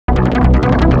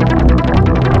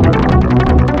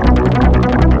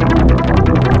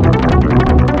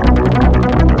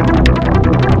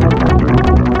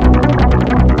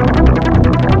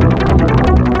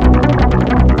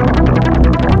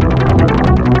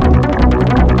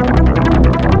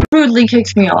rudely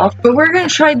kicks me off, but we're gonna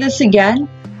try this again.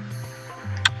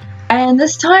 And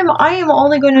this time I am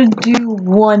only gonna do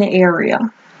one area.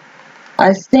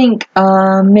 I think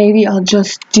maybe I'll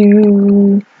just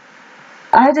do...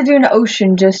 I had to do an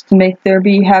ocean just to make there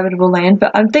be habitable land,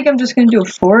 but I think I'm just gonna do a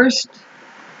forest.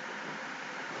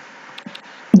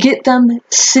 Get them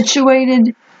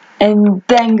situated, and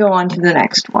then go on to the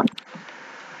next one.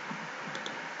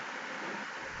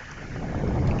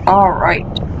 Alright,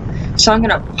 so I'm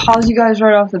gonna pause you guys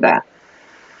right off the bat.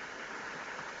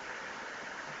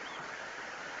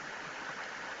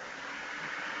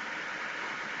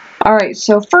 Alright,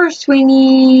 so first we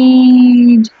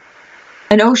need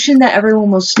an ocean that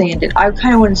everyone will stand in. I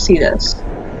kind of want to see this.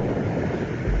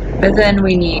 But then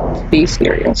we need to be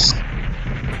serious.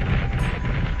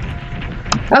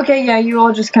 Okay, yeah, you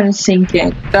all just kind of sink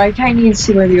in. But I kind of need to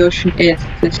see where the ocean is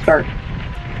to start.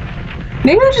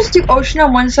 Maybe I'll just do ocean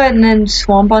on one side and then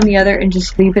swamp on the other and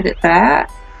just leave it at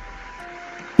that.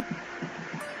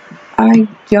 I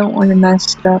don't want to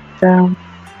mess it up, though.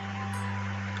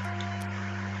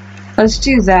 Let's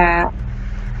do that.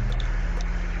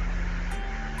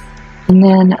 And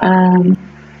then,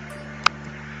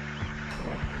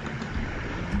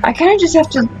 I kind of just have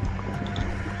to...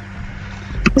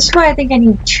 This is why I think I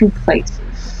need 2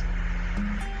 places.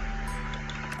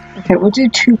 Okay, we'll do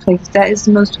 2 places. That is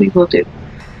the most we will do.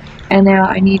 And now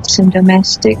I need some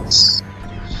domestics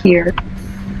here.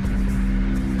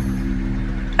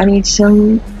 I need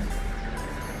some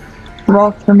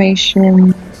rock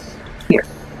formations here.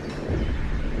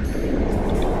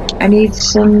 I need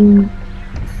some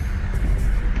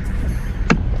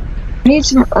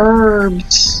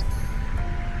herbs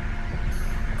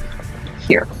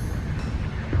here.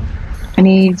 I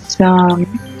need some...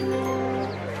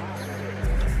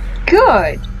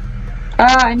 Good!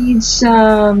 I need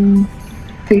some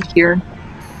food here.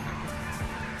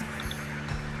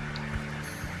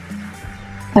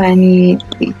 I need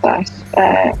leaf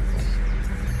aspect.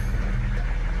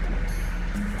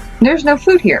 There's no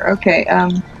food here. Okay,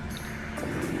 can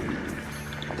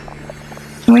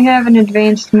we have an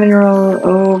advanced mineral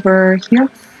over here?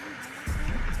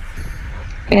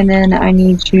 And then I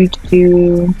need you to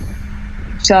do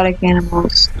exotic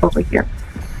animals over here.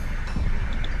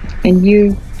 And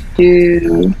you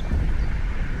do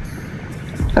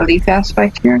a leaf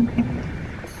aspect here.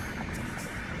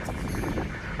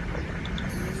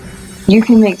 You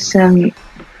can make some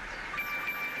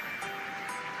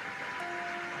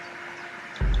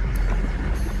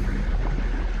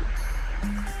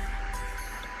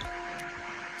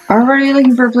already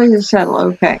looking for a place to settle.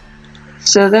 Okay,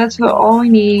 so that's what all we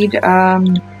need.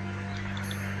 Okay,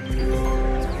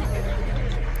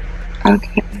 I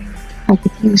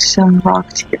could use some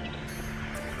rocks here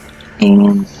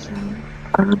and some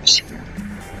herbs here.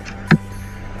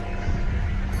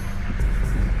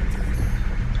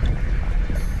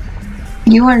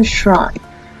 You want a shrine.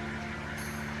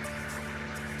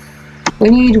 We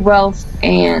need wealth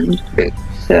and food,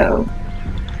 so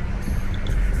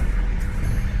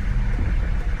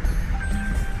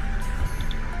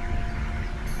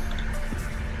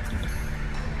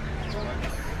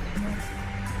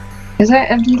is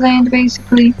that empty land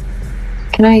basically?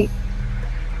 Can I?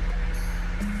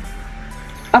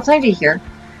 I'll plant it here.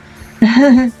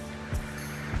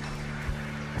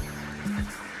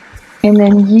 And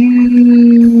then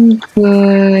you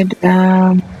could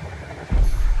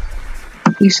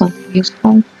do something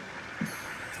useful.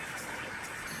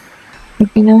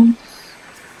 Would be nice.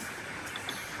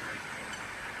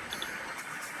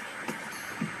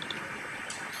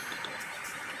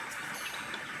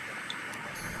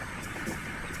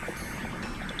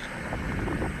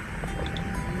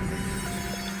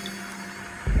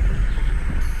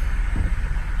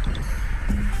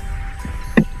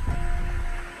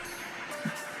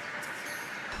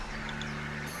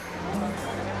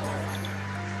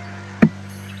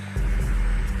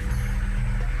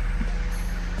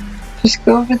 Just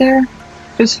go over there?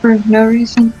 Just for no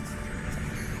reason?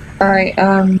 Alright,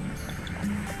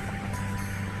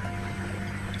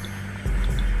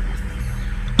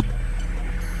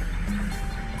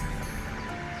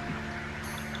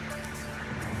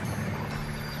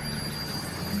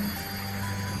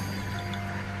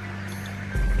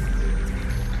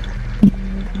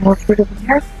 more food over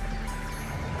here.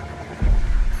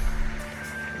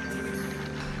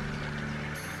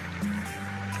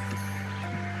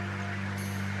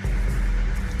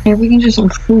 Yeah, we can just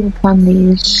improve upon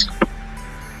these.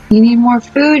 You need more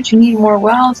food, you need more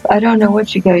wealth. I don't know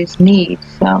what you guys need,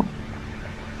 so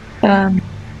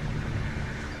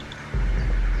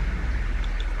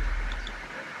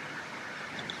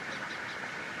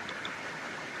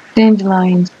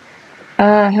Dandelions.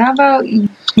 How about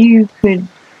you could...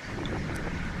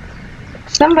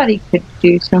 Somebody could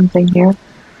do something here.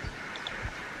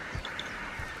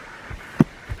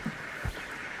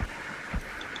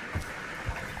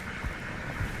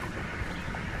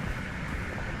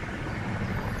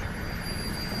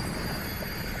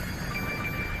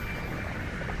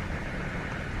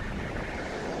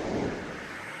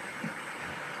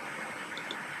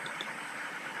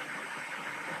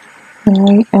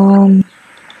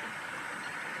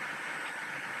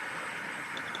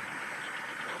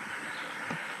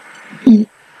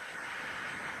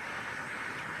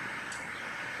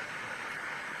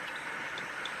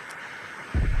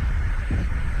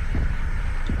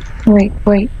 Alright,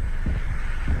 wait.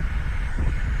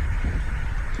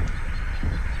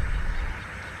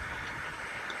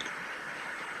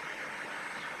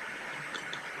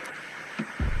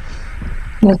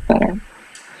 That's better.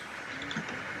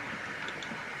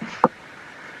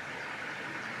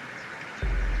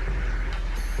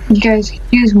 You guys could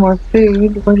use more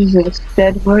food. What is this?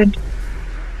 Dead wood?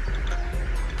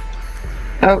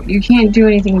 Oh, you can't do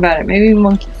anything about it. Maybe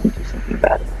Monkey can do something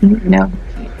about it. No, he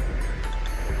can't.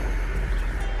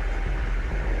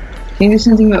 Can you do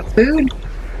something about food?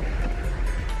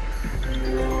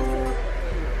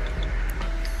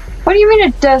 What do you mean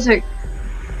a desert?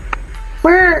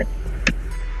 Where?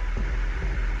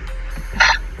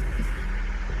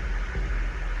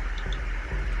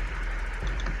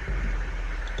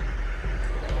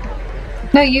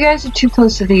 No, you guys are too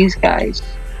close to these guys.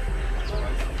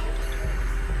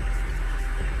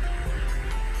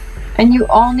 And you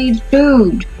all need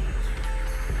food.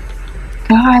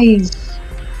 Guys.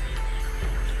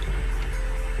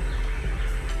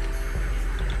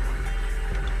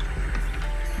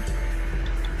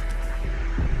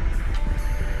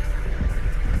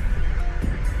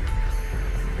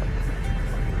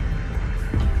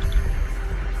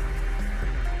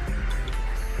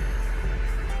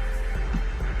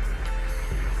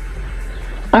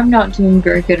 I'm not doing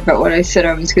very good about what I said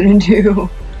I was gonna do.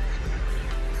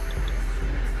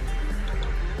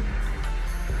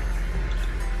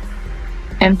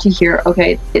 Empty here.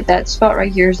 Okay, that spot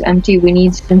right here is empty. We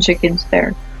need some chickens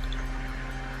there.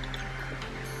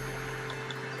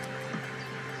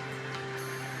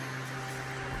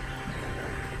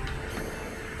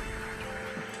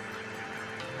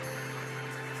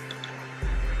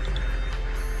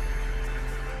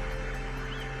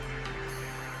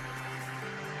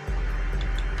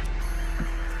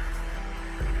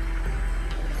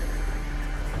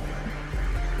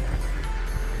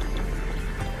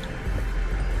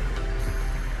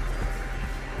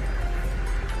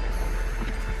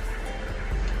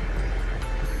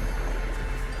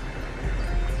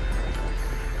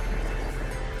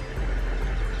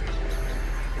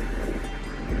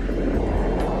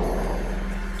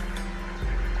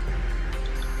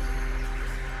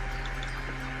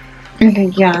 Okay,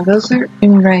 yeah, those are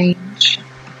in range.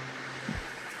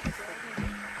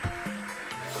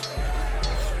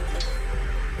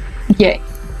 Yay.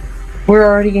 We're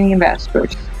already getting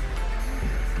ambassadors.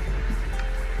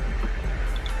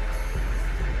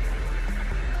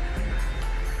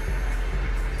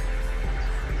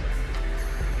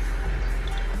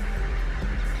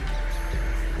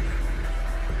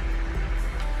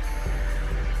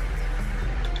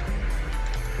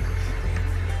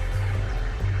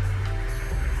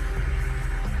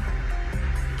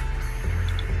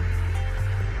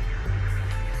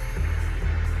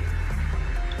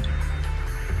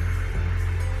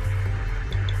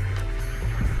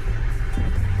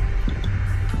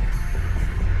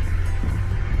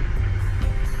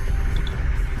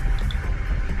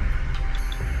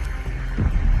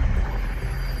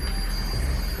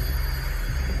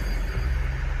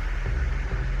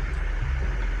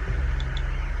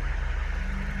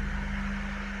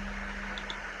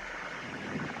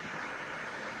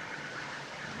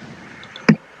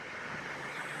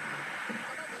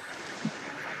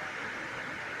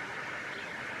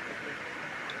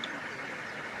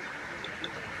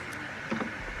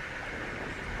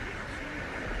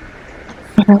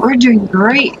 We're doing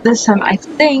great this time, I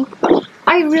think.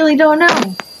 I really don't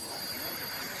know.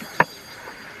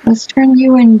 Let's turn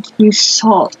you into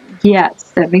salt.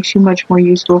 Yes, that makes you much more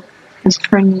useful. Let's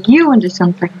turn you into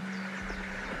something.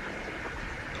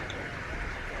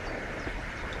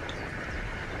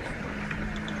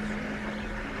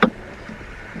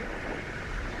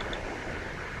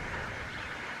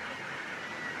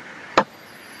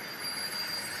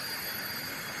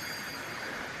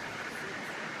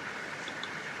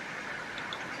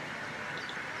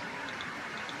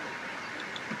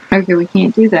 Okay, we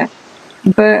can't do that.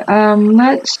 But,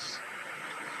 let's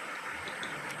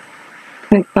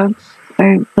put bugs.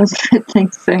 Let's put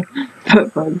things there.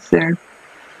 Put bugs there.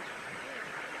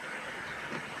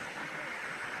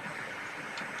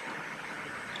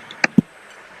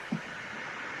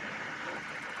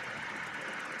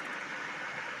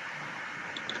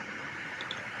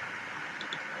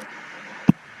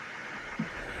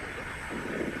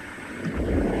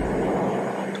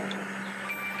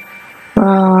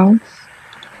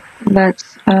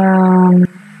 Let's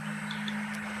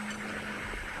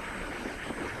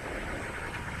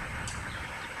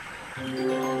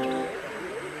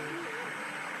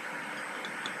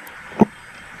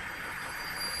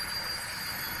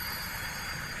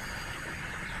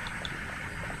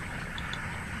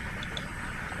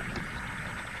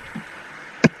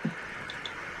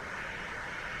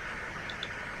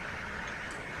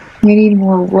we need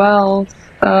more wealth.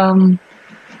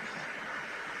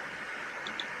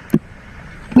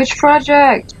 Which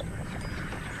project?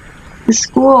 The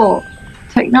school.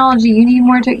 Technology. You need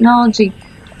more technology.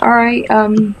 Alright,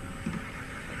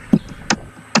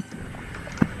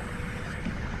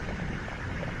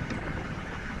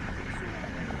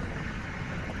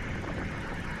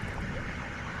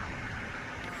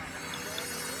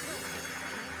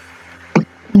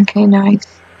 okay,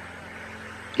 nice.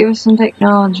 Give us some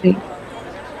technology.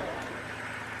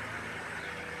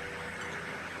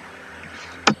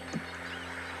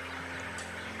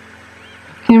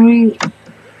 Can we?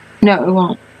 No, it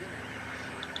won't.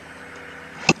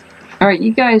 Alright,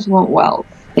 you guys want wealth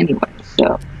anyway,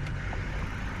 so.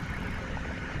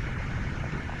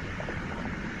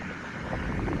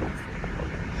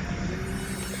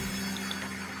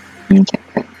 Okay,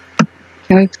 good.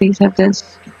 Can we please have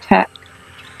this tech?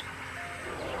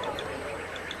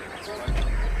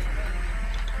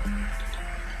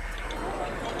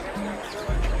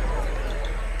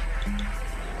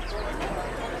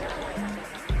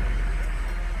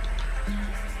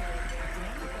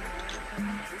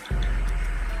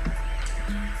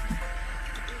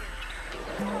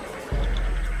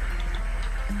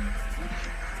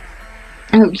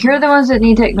 Oh, you're the ones that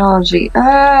need technology.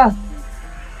 Ah!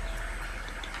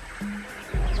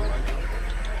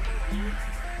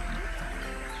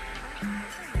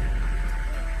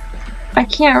 I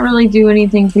can't really do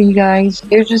anything for you guys.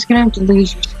 You're just gonna have to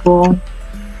lose your school.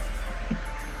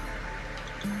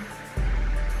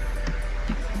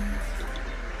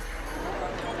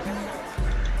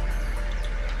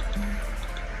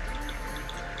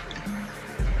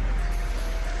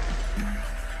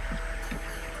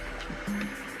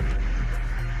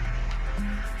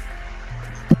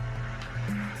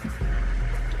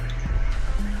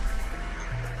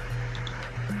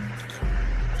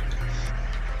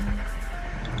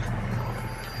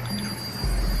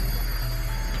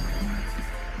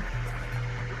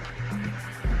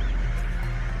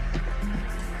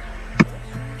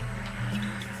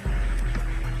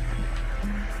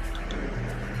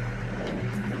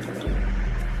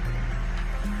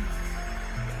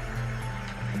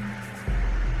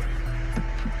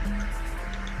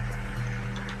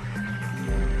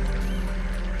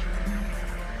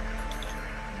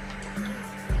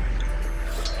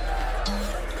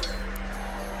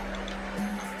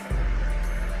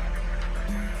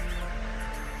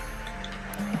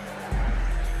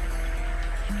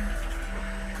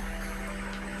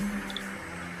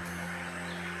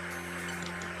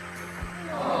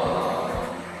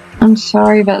 I'm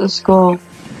sorry about the school.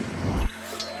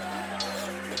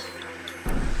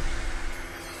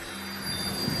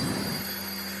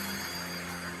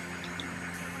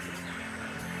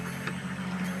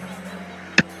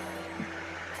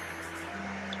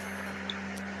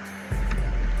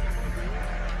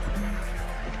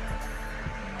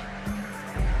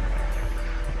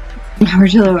 We're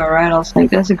dealing with a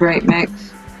rattlesnake. That's a great mix.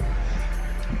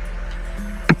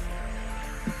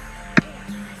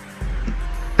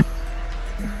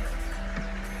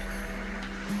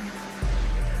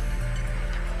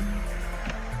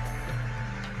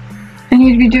 I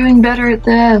need to be doing better at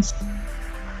this.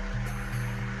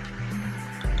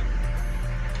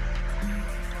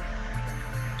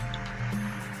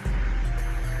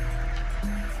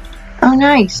 Oh,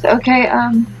 nice. Okay,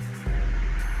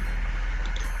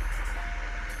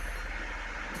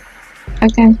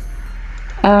 okay.